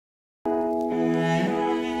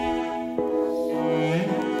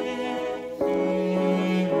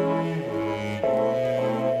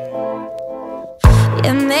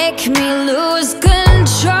make me lose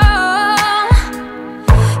control.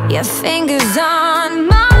 Your fingers on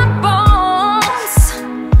my bones,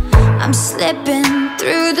 I'm slipping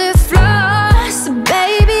through the floor. So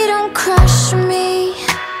baby, don't crush me,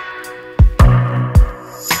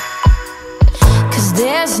 'cause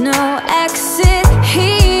there's no exit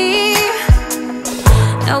here,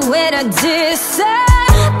 nowhere to disappear.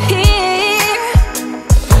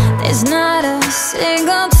 There's not a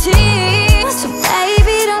single tear, so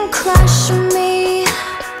baby, don't crush me.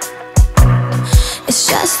 It's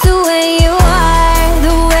just the way you are,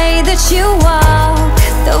 the way that you walk,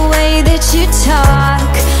 the way that you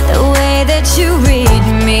talk, the way that you read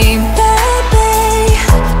me, baby.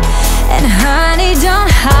 And honey,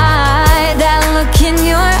 don't hide that look in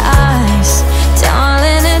your eyes,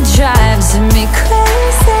 darling, it drives me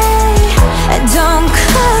crazy. Don't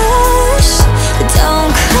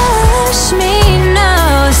crush me, no.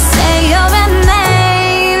 Say your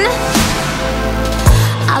name,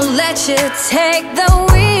 I'll let you take the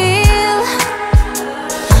wheel.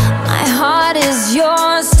 My heart is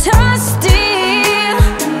yours to steal.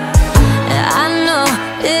 I know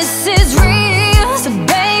this is real, so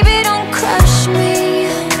baby, don't crush me.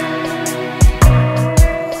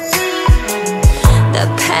 The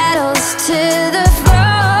pedals to the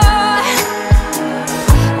floor,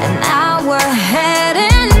 and now we're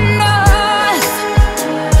heading north.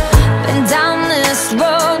 Been down this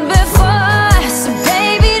road before, so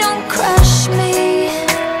baby, don't crush me.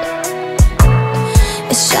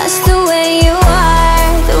 It's just the way you are,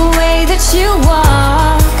 the way that you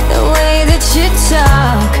walk, the way that you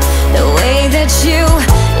talk, the way that you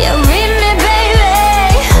read me, baby.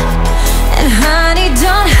 And honey,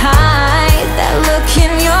 don't hide that look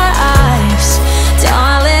in your eyes,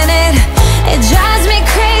 darling, it drives me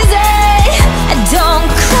crazy. Don't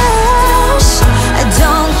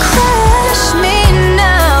crush me,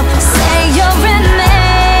 no. Say your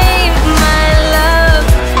name, my love.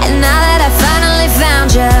 And now that I finally found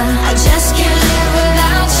you, I just can't live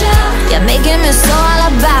without you. You're making me so all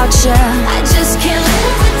about you. I just can't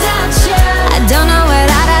live without you. I don't know what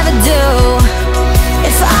I'd ever do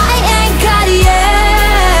if I ain't got you,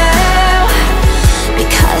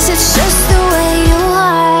 because it's just the way you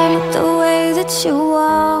are, the way that you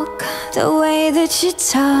walk, the way that you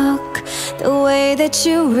talk, the way that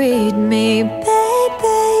you read me,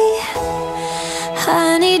 baby.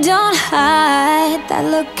 Honey, don't hide that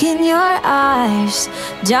look in your eyes,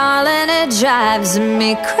 darling, it drives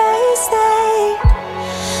me crazy.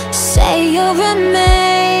 Say you'll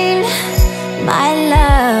remain, my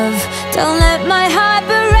love. Don't let my heart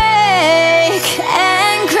break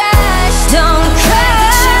and crash. Don't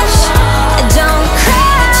crush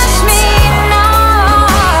me, no.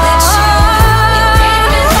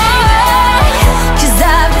 'Cause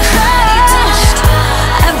I've crushed, oh.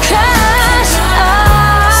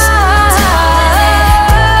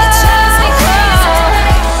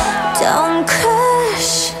 Don't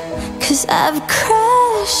crush, 'cause I've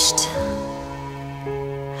crushed.